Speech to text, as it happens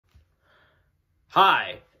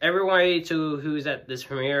Hi, everybody who's at this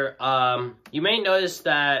premiere. You may notice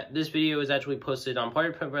that this video is actually posted on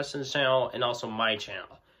Preston's channel and also my channel.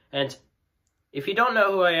 And if you don't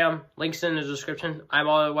know who I am, links in the description. I'm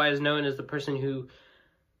otherwise known as the person who...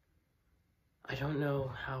 I don't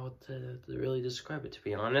know how to really describe it, to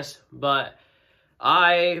be honest. But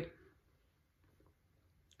the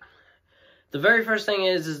very first thing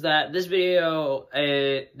is that this video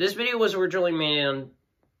was originally made on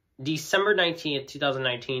December 19th,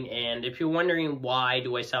 2019, and if you're wondering why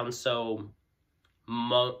do I sound so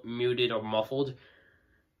muted or muffled,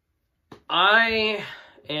 I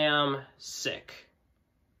am sick.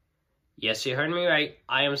 Yes, you heard me right,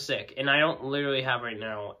 I am sick, and I don't literally have right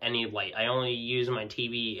now any light. I only use my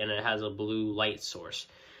TV, and it has a blue light source,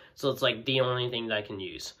 so it's like the only thing that I can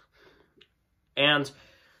use. And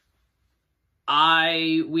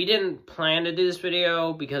we didn't plan to do this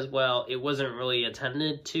video because, well, it wasn't really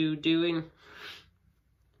intended to doing.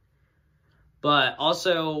 But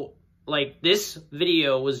also, like, this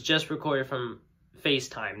video was just recorded from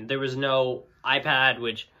FaceTime. There was no iPad,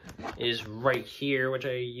 which is right here, which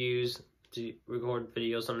I use to record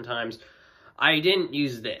videos sometimes. I didn't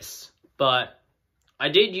use this, but I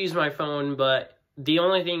did use my phone, but the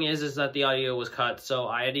only thing is that the audio was cut, so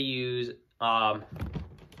I had to use,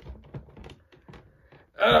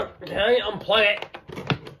 can I unplug it?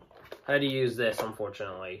 I had to use this,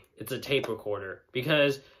 unfortunately. It's a tape recorder,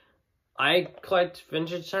 because I collect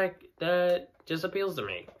vintage tech that just appeals to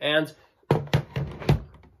me. And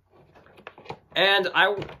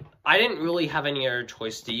I didn't really have any other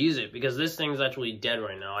choice to use it, because this thing's actually dead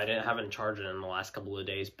right now. I haven't charged it in the last couple of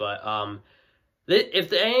days, but,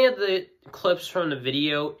 if any of the clips from the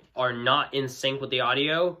video are not in sync with the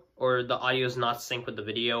audio, or the audio is not synced with the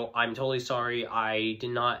video, I'm totally sorry. I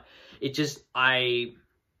didn't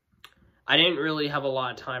really have a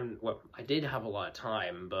lot of time. Well, I did have a lot of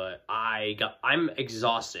time, but I'm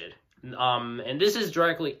exhausted. And this is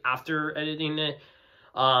directly after editing it.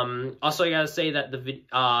 Also, I gotta say that the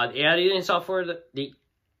editing software that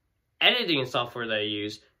I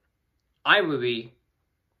use, iMovie,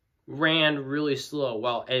 ran really slow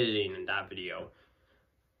while editing that video,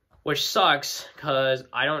 which sucks because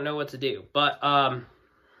I don't know what to do. But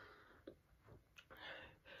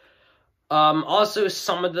also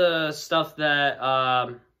some of the stuff that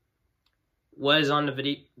was on the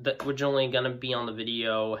video, that originally gonna be on the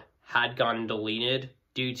video, had gotten deleted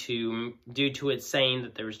due to it saying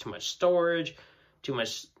that there was too much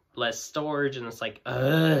less storage, and it's like,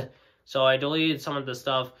 ugh. So I deleted some of the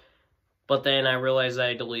stuff, but then I realized that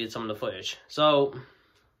I deleted some of the footage. So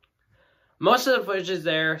most of the footage is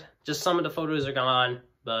there, just some of the photos are gone,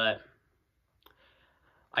 but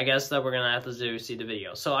I guess that we're gonna have to see the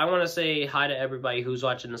video. So I want to say hi to everybody who's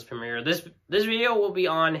watching this premiere. This video will be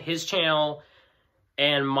on his channel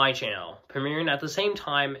and my channel, premiering at the same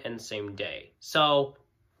time and same day. So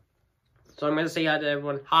I'm gonna say hi to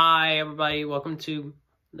everyone. Hi everybody, welcome to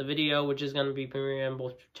the video, which is gonna be premiering on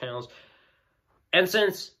both channels. And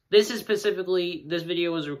since this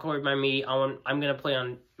video was recorded by me, I'm gonna play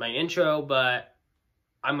on my intro, but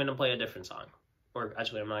I'm gonna play a different song. Or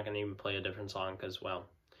actually, I'm not gonna even play a different song, because, well,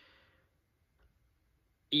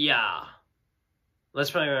 yeah.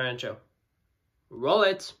 Let's play our intro. Roll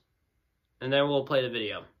it, and then we'll play the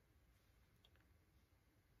video.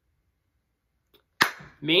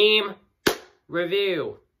 Meme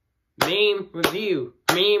review. Meme review.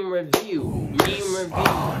 Meme review. Meme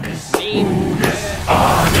review. Meme review.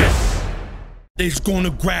 They's gonna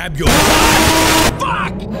grab your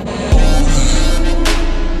fuck!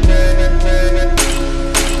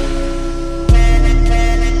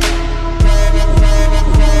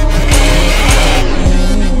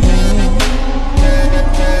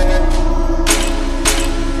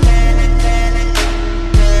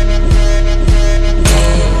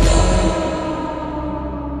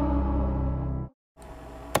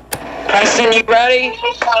 Preston, you ready?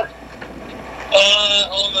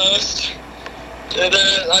 Almost.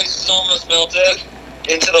 The ice is almost melted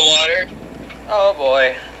into the water. Oh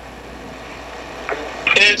boy.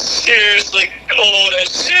 It's seriously cold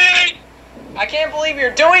as shit. I can't believe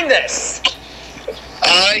you're doing this.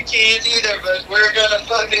 I can't either, but we're gonna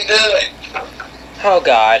fucking do it. Oh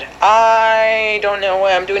god. I don't know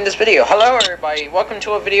why I'm doing this video. Hello everybody, welcome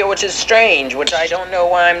to a video which is strange, which I don't know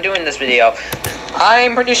why I'm doing this video.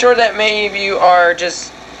 I'm pretty sure that many of you are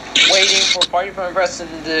just waiting for Party from Preston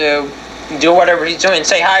to do whatever he's doing.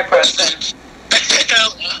 Say hi, Preston.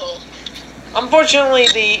 Hello. Unfortunately,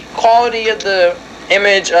 the quality of the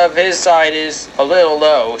image of his side is a little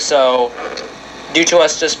low, so due to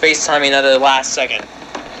us just FaceTiming at the last second.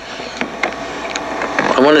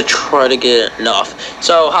 I want to try to get enough.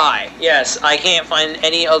 So, hi. Yes, I can't find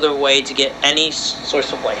any other way to get any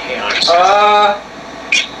source of light. Hang on.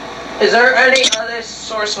 Is there any other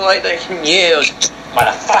source of light that I can use?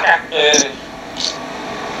 Motherfucker.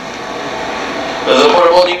 Does the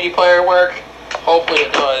portable DVD player work? Hopefully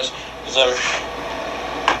it does. Because I'm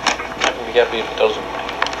not going to be happy if it doesn't.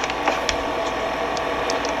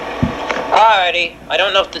 Alrighty. I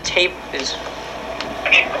don't know if the tape is...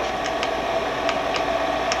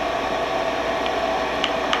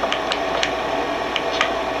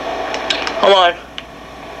 Come on.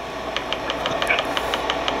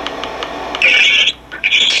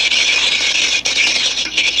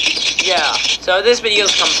 Yeah, so this video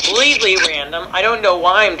is completely random. I don't know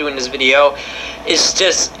why I'm doing this video. It's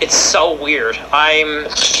just, it's so weird. I'm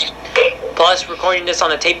plus recording this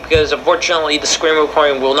on a tape because unfortunately the screen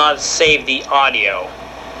recording will not save the audio.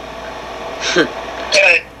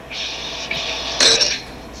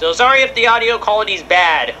 So sorry if the audio quality is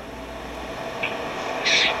bad.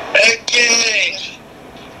 Okay.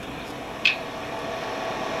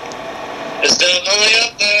 It's definitely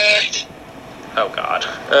up there. Oh god.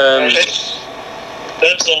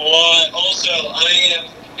 That's a lot. Also, I am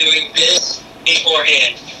doing this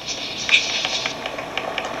beforehand.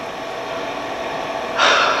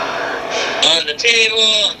 On the table,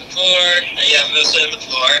 on the floor. Yeah, mostly on the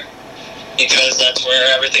floor. Because that's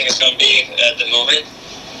where everything is going to be at the moment.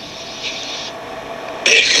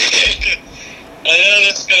 I know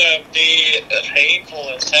this is going to be painful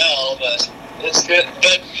as hell, but it's good.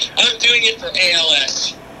 But I'm doing it for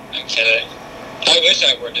ALS. I'm kidding. I wish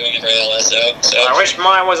I were doing it for ALS, though. So. I wish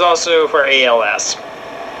mine was also for ALS.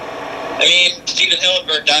 I mean, Steven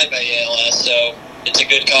Hillenburg died by ALS, so it's a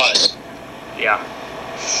good cause. Yeah.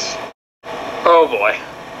 Oh boy.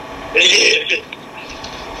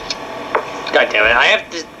 God damn it, I have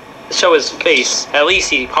to show his face. At least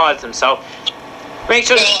he paused himself. Make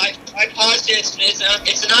sure... Well, I paused it. It's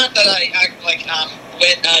not that I act like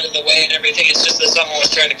went out of the way and everything. It's just that someone was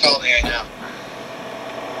trying to call me right now.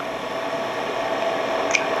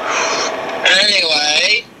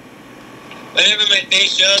 Anyway, whenever my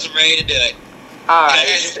face shows, I'm ready to do it.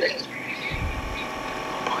 Alright.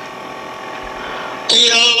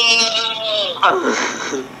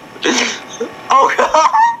 Oh god!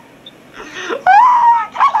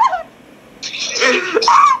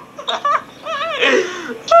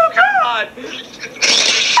 Oh god!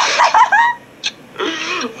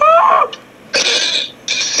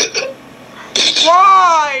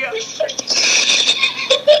 Why?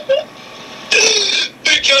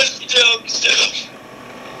 Because dumb stuff.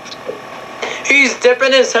 He's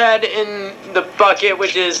dipping his head in the bucket,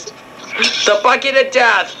 which is the bucket of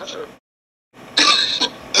death.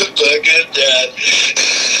 The bucket of death.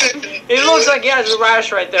 It looks like he has a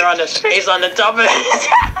rash right there on his face on the top of his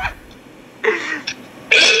head.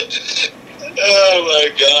 Oh my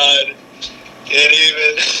god. Can't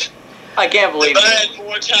even. I can't believe If I it. had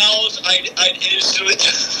more towels, I'd instantly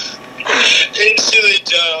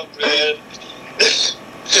jump, man.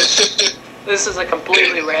 This is a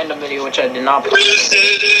completely random video which I did not plan. Yes,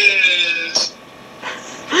 it is.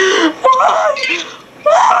 Why?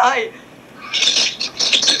 Why?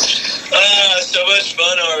 So much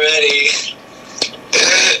fun already.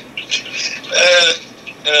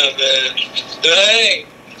 Oh man. But hey,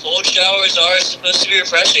 cold showers are supposed to be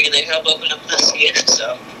refreshing and they help open up the skin,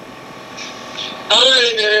 so.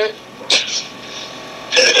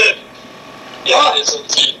 Yeah, it is.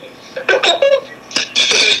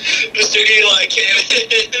 Mr. Eli came in,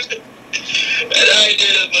 and I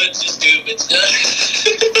did a bunch of stupid stuff.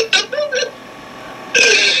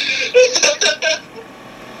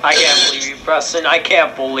 I can't believe you, Preston. I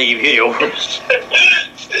can't believe you.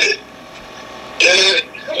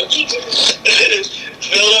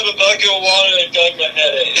 Filled up a bucket of water and dug my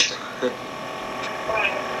head in.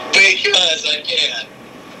 Because I can.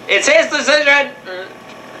 It's his decision.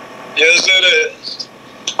 Yes, it is.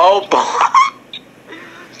 Oh boy.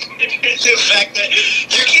 The fact that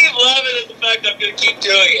you keep laughing at the fact I'm gonna keep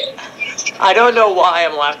doing it. I don't know why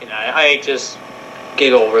I'm laughing at it. I just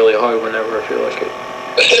giggle really hard whenever I feel like it.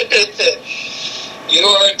 You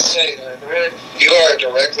are insane, man. You are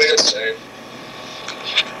directly insane.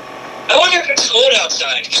 I wonder if it's cold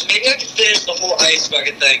outside, because maybe I could finish the whole ice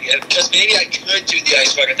bucket thing, because maybe I could do the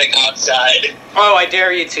ice bucket thing outside. Oh, I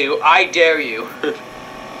dare you to. I dare you.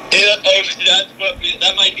 Yeah,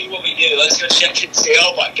 that might be what we do. Let's go check and see.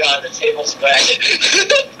 Oh my god, the table's back.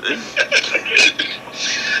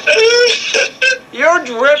 You're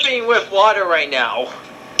dripping with water right now.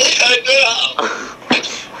 I know.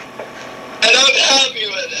 And I'm happy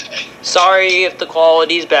with it. Sorry if the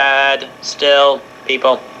quality's bad. Still,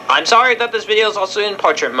 people. I'm sorry that this video is also in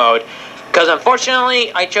portrait mode, because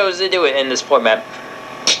unfortunately I chose to do it in this format.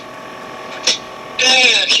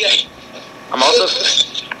 Okay. I'm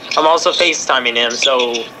also FaceTiming him,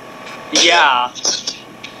 so yeah.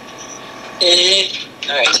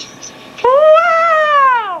 Alright.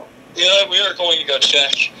 Wow! You know what? We are going to go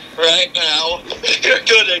check right now. We're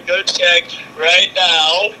going to go check right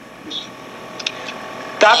now.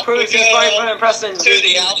 That proves he's going to Preston to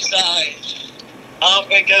the outside. I'm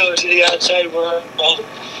going to go to the outside where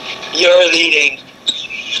you're leading.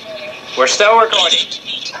 We're still recording.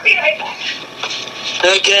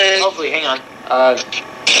 Okay. Hopefully, hang on.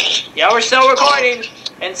 Yeah, we're still recording.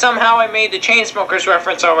 And somehow I made the Chainsmokers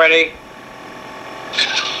reference already.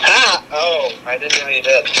 Ah! Oh, I didn't know you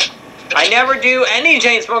did. I never do any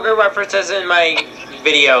Chainsmoker references in my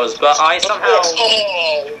videos, but I somehow...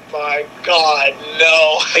 Oh my god,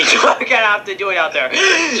 no. You're gonna have to do it out there.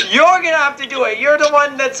 You're gonna have to do it. You're the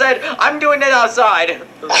one that said, I'm doing it outside.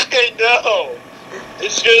 I know.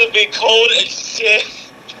 It's gonna be cold as shit.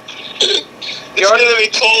 It's gonna be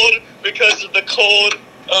cold because of the cold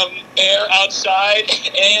air outside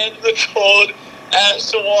and the cold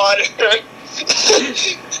ass water.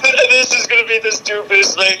 This is gonna be the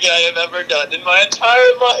stupidest thing I have ever done in my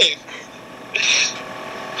entire life.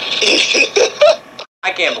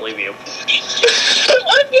 I can't believe you.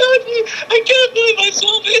 I can't believe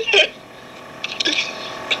myself either.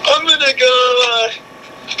 I'm gonna go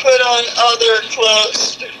put on other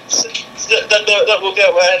clothes that will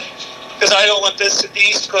get wet. Because I don't want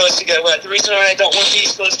these clothes to get wet. The reason why I don't want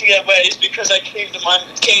these clothes to get wet is because I came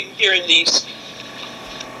here in these.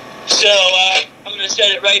 So, I'm going to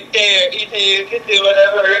set it right there. Either you can do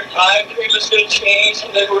whatever. I'm pretty much going to change,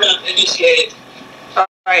 and then we're going to initiate.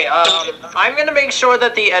 Alright, I'm going to make sure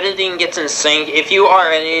that the editing gets in sync. If you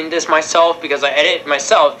are editing this myself, because I edit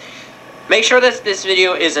myself, make sure that this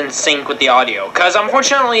video is in sync with the audio. Because,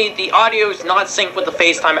 unfortunately, the audio is not synced with the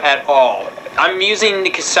FaceTime at all. I'm using a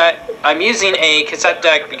cassette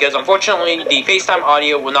deck because, unfortunately, the FaceTime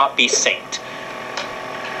audio will not be synced.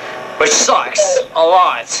 Which sucks a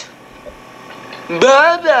lot. Oh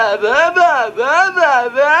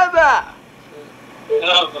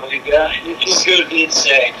my god, this is going to be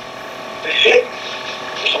insane.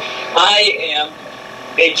 I am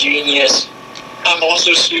a genius. I'm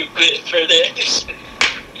also stupid for this.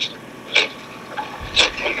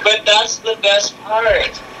 But that's the best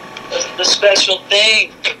part. That's the special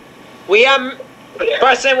thing.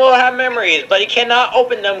 Preston will have memories, but he cannot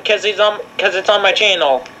open them because it's on my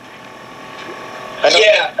channel.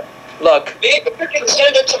 Yeah. Look. Maybe you can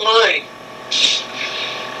send it to mine.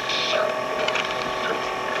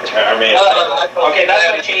 Okay, that's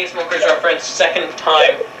my Chainsmokers reference, second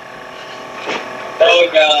time. Oh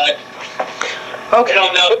god. Okay. I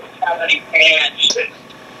don't know if I have any pants.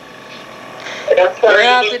 We're gonna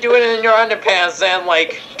have to do it in your underpants then,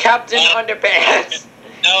 like Captain Underpants.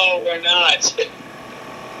 No, we're not.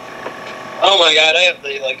 Oh my god, I have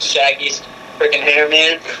the shaggiest freaking hair,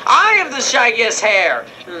 man. I have the shaggiest hair.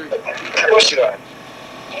 Of course you are.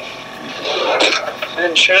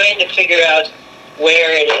 I'm trying to figure out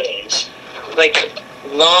where it is. Like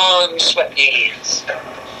long sweatpants.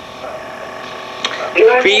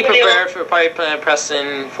 Be prepared for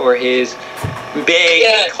Preston for his big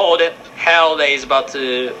cold hell that he's about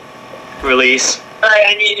to release. Alright,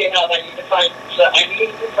 I need your help. I need to find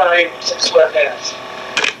some sweatpants.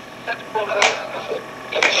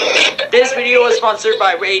 This video is sponsored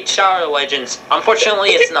by Raid Shadow Legends.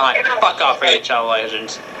 Unfortunately, it's not. Fuck off, Raid Shadow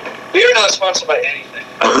Legends. We are not sponsored by anything.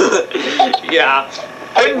 Yeah.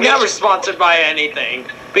 I'm never sponsored by anything.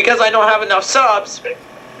 Because I don't have enough subs. That'd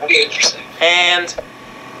be interesting. And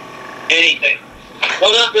anything.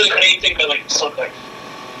 Well, not really anything, but like something.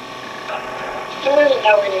 I don't really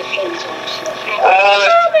know where your pants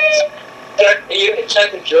are. You can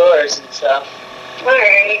check the drawers and stuff.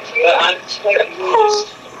 Alright. But I'm checking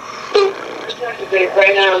these.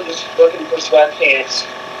 Right now, I'm just looking for sweatpants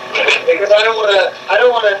because I don't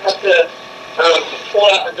want to have to pull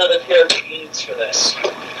out another pair of jeans for this.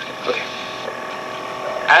 okay.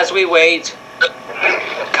 As we wait,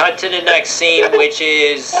 cut to the next scene, which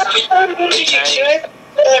is.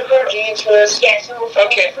 Jeans for this. Yeah, so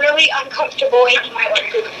it's really uncomfortable and you might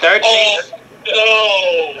want to. Third scene.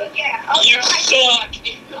 No! Yeah. You suck!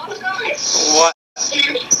 What?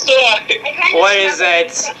 You suck! What is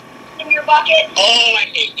it? In your bucket. Oh, I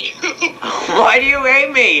hate you! Why do you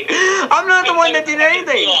hate me? I'm not the one that did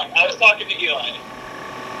anything. I was talking to Eli.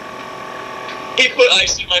 He put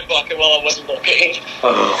ice in my bucket while I wasn't looking.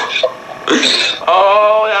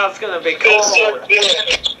 Oh, that's gonna be cool. That's so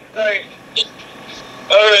good. Alright.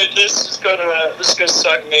 Alright, this is gonna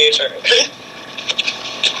suck major.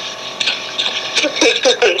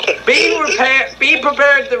 Be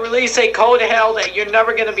prepared to release a cold hell that you're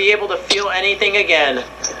never gonna be able to feel anything again.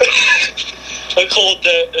 A cold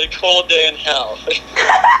day in hell.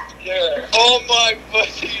 Yeah. Oh my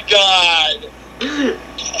fucking god.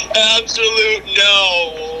 Absolute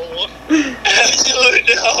no. Absolute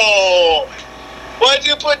no. Why'd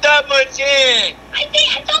you put that much in?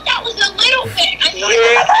 I thought that was a little bit.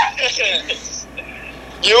 Yes.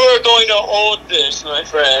 You are going to hold this, my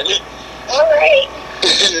friend. Alright.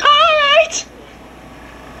 Alright!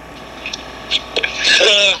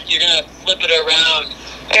 You're gonna flip it around.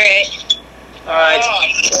 Alright. Alright.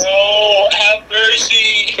 Oh, have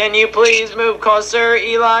mercy. Can you please move closer,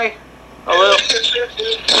 Eli? A little.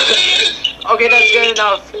 Okay, that's good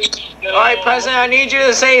enough. No. Alright, Preston, I need you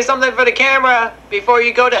to say something for the camera before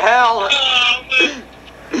you go to hell.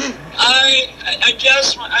 I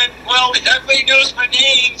guess, well, everybody knows my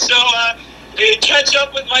name, so, catch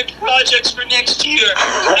up with my projects for next year.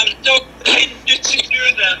 I'm so excited to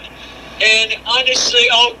do them. And honestly,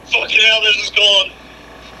 oh, fucking hell, this is going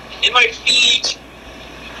in my feet.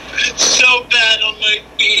 It's so bad on my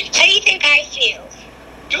feet. How do you think I feel?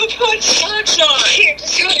 Go put socks on. Here,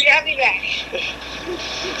 just go and grab me back.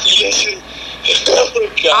 Yes. Oh,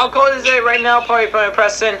 God. How cold is it right now,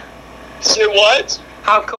 Preston? Say what?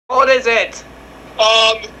 How cold is it?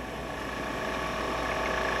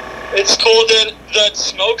 It's cold and that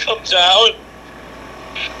smoke comes out.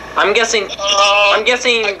 I'm guessing. I guess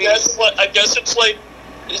it's like.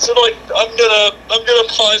 Is it like I'm gonna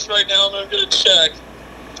pause right now and I'm gonna check.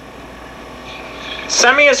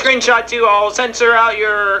 Send me a screenshot too. I'll censor out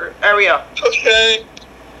your area. Okay.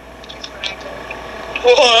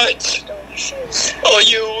 What? Oh,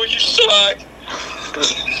 you suck.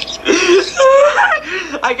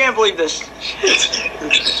 I can't believe this.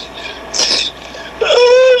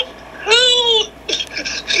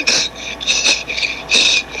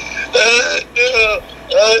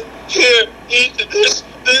 Here, eat this.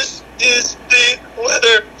 This is the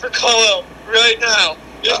weather for Kyle right now.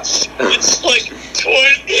 It's like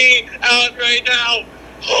 20 out right now.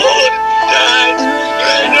 Hold that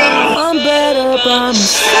right now. I'm better by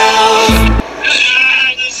myself.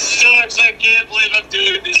 This sucks. I can't believe I'm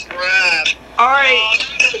doing this crap. Alright.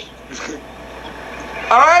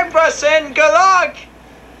 Alright, Preston, good luck.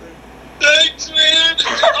 Thanks, man.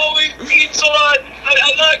 It always means a lot.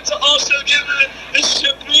 I'd like to also give a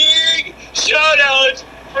big shout out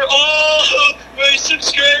for all my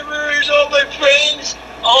subscribers, all my friends,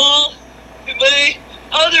 all my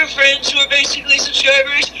other friends who are basically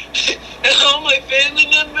subscribers, and all my family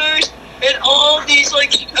members, and all these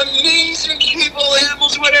like amazing people,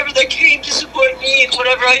 animals, whatever, that came to support me and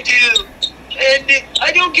whatever I do. And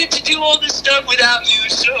I don't get to do all this stuff without you,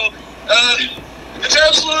 so it's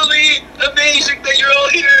absolutely amazing that you're all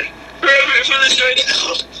here for this right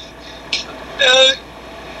now.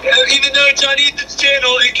 Even though it's on Ethan's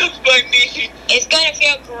channel, it comes by me. It's gonna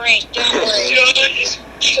feel great, don't worry.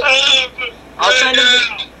 I'll send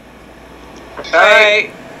it.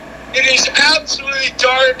 Alright. It is absolutely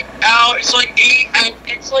dark out. It's like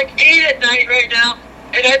 8 at night right now,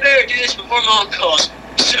 and I better do this before Mom calls.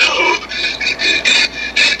 So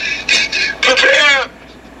prepare.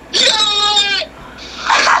 Yeah!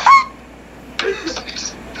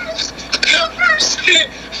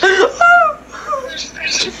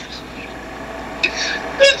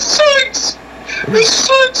 It sucks. It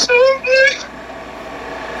sucks so bad.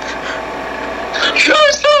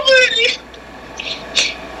 Trust me.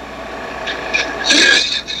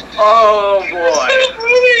 Oh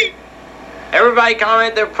boy. Everybody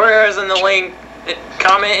comment their prayers in the link.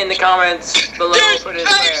 Comment in the comments below for this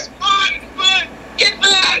prayer. Get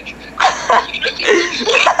back!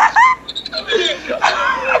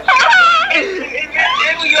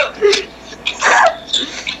 Here we go.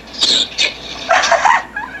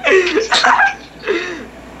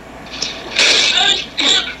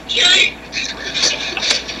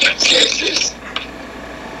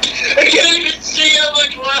 I can't even see out my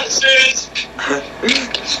glasses.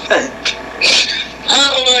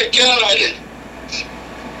 Oh my god.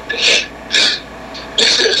 I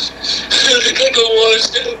look like a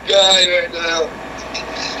washed up guy right now.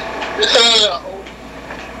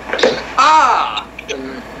 Ah!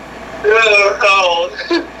 Oh.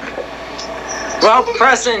 Well,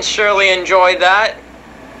 Preston surely enjoyed that.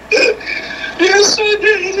 Yes, I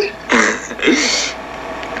did.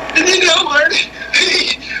 And you know what?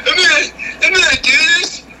 I'm gonna do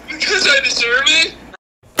this because I deserve it.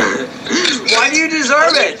 Why do you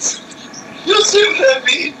deserve it? You'll see what I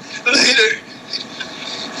mean later.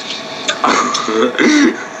 Well,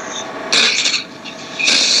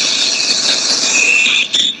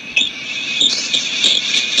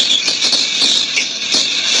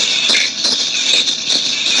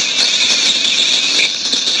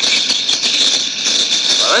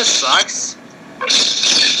 this sucks.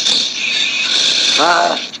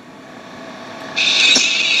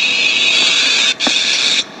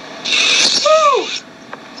 Woo!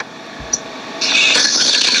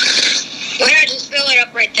 Where? Just fill it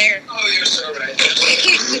up right there. Oh, you're so right.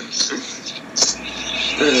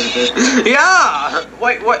 Yeah!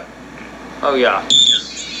 Wait, what? Oh, yeah.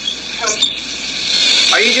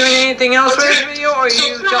 Are you doing anything else with this video, or are So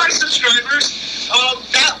you for my subscribers,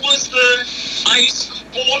 that was the ice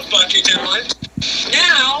cold bucket challenge.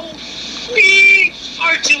 Now we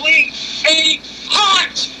are doing a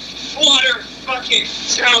hot water bucket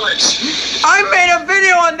challenge. I made a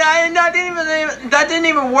video on that, and that didn't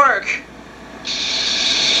even work.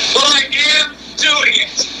 But I am doing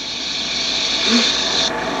it.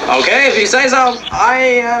 Okay, if you say so. I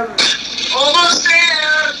am. Almost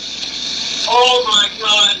there. Oh my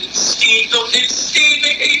God! It's steaming. It's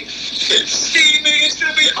steaming. It's steaming. It's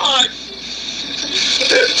gonna be hot.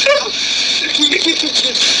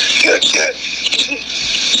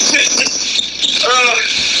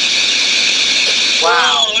 Wow.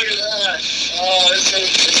 Oh, look at that. Oh, it's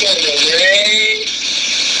gonna go great.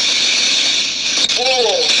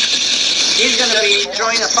 Oh. He's gonna be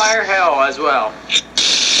enjoying a fire hell as well.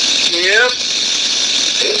 Yep.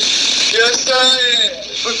 Yes, I am.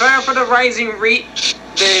 Prepare for the rising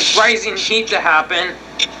heat to happen.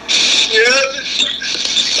 Yep.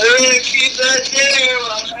 I'm gonna keep that there.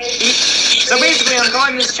 So basically, I'm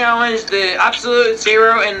calling this challenge the Absolute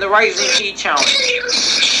Zero and the Rising Heat Challenge.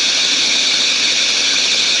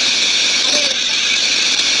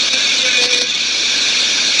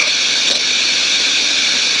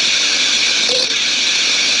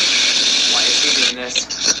 Why is he doing this?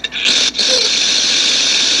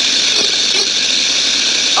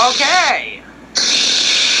 Okay.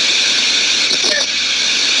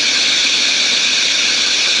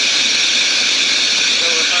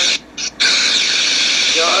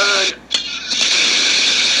 Good.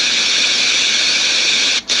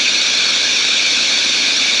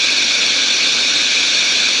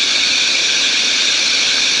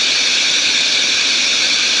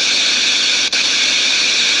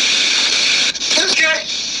 Okay.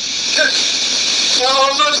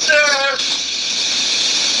 Almost there.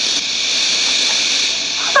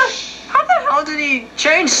 How the hell did he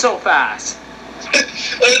change so fast?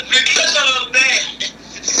 Because I'm a man.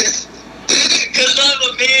 Because I'm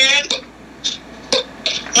a man.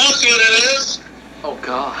 That's what it is. Oh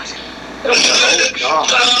God. Oh, God.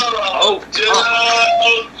 Oh,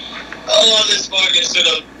 God. Oh, this bucket's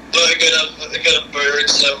gonna burn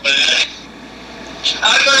so bad. I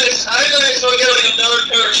might as well get like another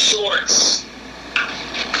pair of shorts.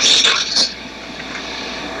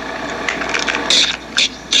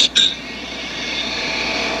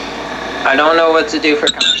 I don't know what to do for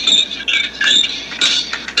content.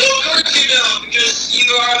 Of course you don't, because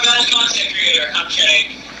you are a bad content creator. I'm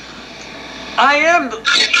kidding. I am. The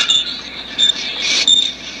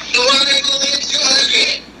one that believes you like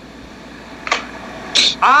it.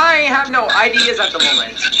 I have no ideas at the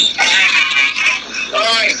moment.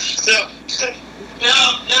 Alright, so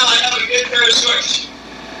now I have a good pair of shorts.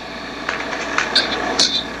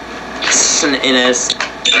 This is an NS.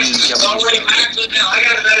 Already, actually, no, I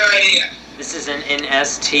got a better idea. This is an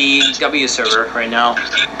NSTW server right now.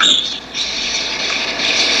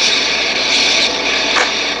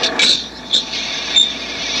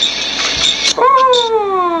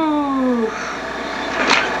 Woo!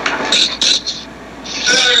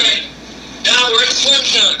 Alright, now we're in swim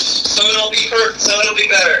trunks, so it'll be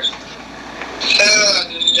better. Oh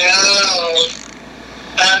no!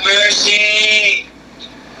 Have mercy!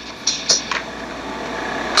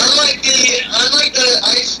 Unlike the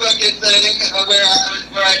ice bucket thing where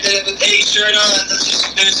I did it with a shirt on, this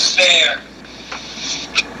is fair.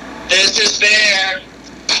 This is fair.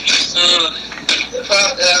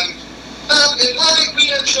 It might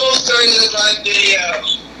be a troll story to the live video.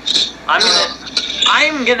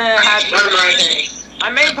 I'm gonna have you.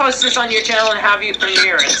 I may post this on your channel and have you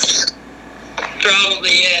premiere it.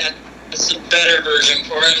 Probably, yeah. It's a better version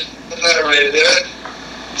for it. A better way to do it.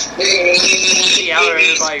 See how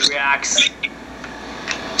everybody reacts.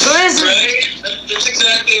 So this is. Right? That's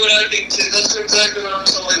exactly what I think too. That's exactly what I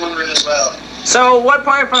was only wondering as well. So what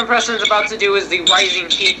part from Preston's about to do is the Rising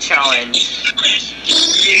Heat Challenge.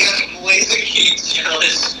 Yeah, blazing heat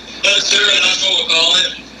challenge. Sure, that's what we'll call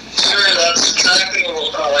it. Sure, that's exactly what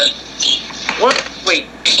we'll call it. What? Wait.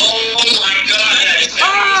 Oh my god!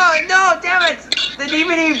 Oh, no, damn it! The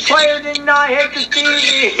DVD player did not hit the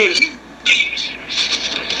TV!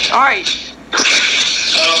 Alright.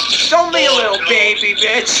 Don't be a little baby,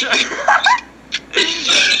 bitch.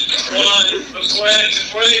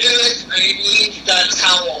 Before they do it, I need that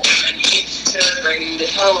towel. I need to bring the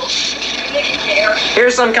towel.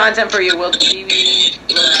 Here's some content for you. Will the TV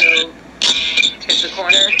logo hit the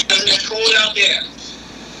corner? It's cold out there.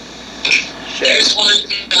 Shit. Here's one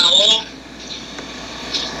towel.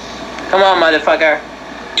 Come on, motherfucker.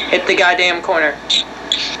 Hit the goddamn corner. 2.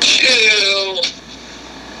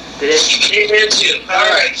 Did it? It 2.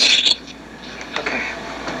 Alright. Okay.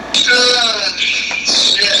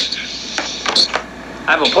 Shit. I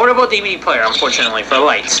have a portable DVD player, unfortunately, for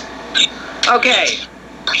lights. Okay.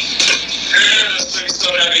 I'm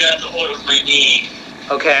so happy I have to hold it with my knee.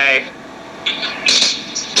 Okay.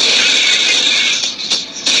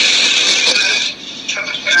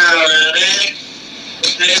 Alright.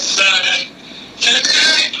 This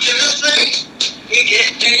thing.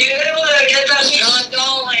 Can you able to get that shot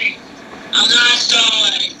going? I'm not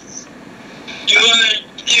stalling.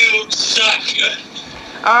 You suck.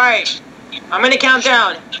 Alright. I'm gonna count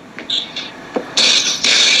down.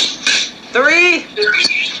 3,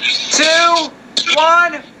 2,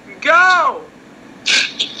 1, go!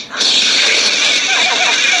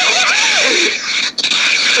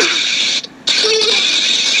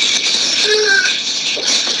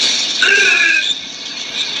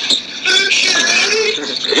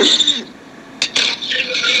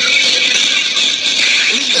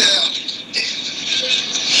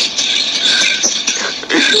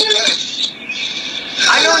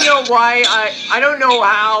 I don't know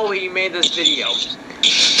how he made this video.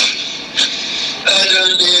 I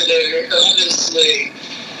don't either, honestly.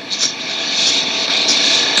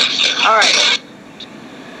 Alright.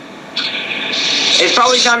 It's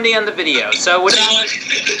probably time to end the video, so what do you...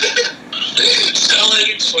 Sound like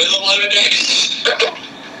a toilet water day.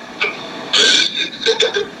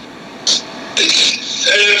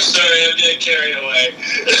 I'm sorry, I'm getting carried away.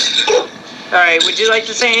 Alright, would you like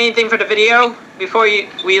to say anything for the video before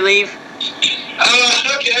we leave?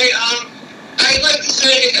 Okay, I'd like to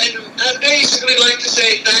say, I'd basically like to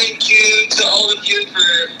say thank you to all of you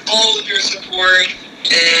for all of your support,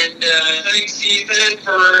 and thanks Ethan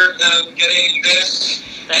for getting this,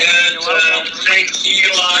 and thanks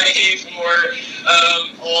Eli for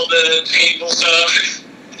all the painful stuff,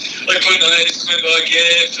 like when I spend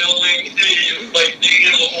filming, like being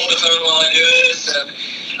able to hold the phone while I do this, and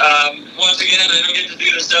once again, I don't get to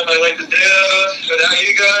do the stuff I like to do without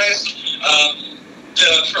you guys.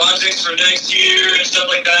 Projects for next year and stuff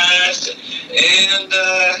like that. And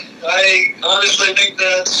I honestly think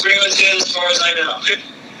that's pretty much it as far as I know.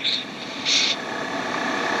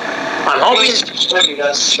 I'm hoping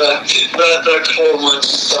that's the cold one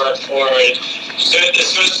start for it.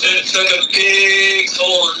 It took a big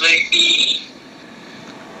toll on my feet.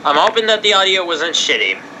 I'm hoping that the audio wasn't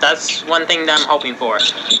shitty. That's one thing that I'm hoping for.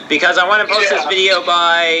 Because I want to post this video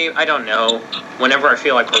by, I don't know, whenever I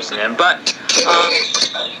feel like posting it. But,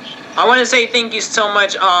 I want to say thank you so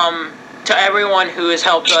much, to everyone who has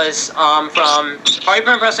helped us, from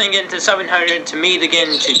Preston getting to 700 to me to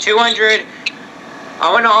getting to 200. I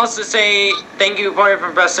want to also say thank you,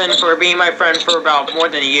 Preston, for being my friend for about more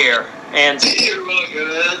than a year. And You're welcome,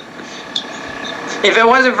 man. if it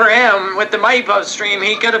wasn't for him, with the Mighty Pup stream,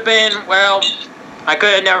 he could have been, well, I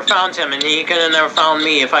could have never found him, and he could have never found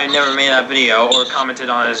me if I never made that video or commented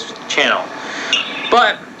on his channel.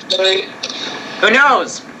 But, who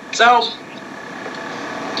knows? So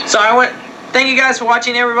I want, thank you guys for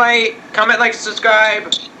watching, everybody. Comment, like,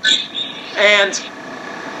 subscribe, and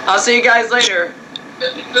I'll see you guys later.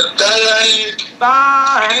 Bye.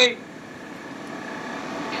 Bye!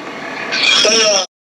 Bye.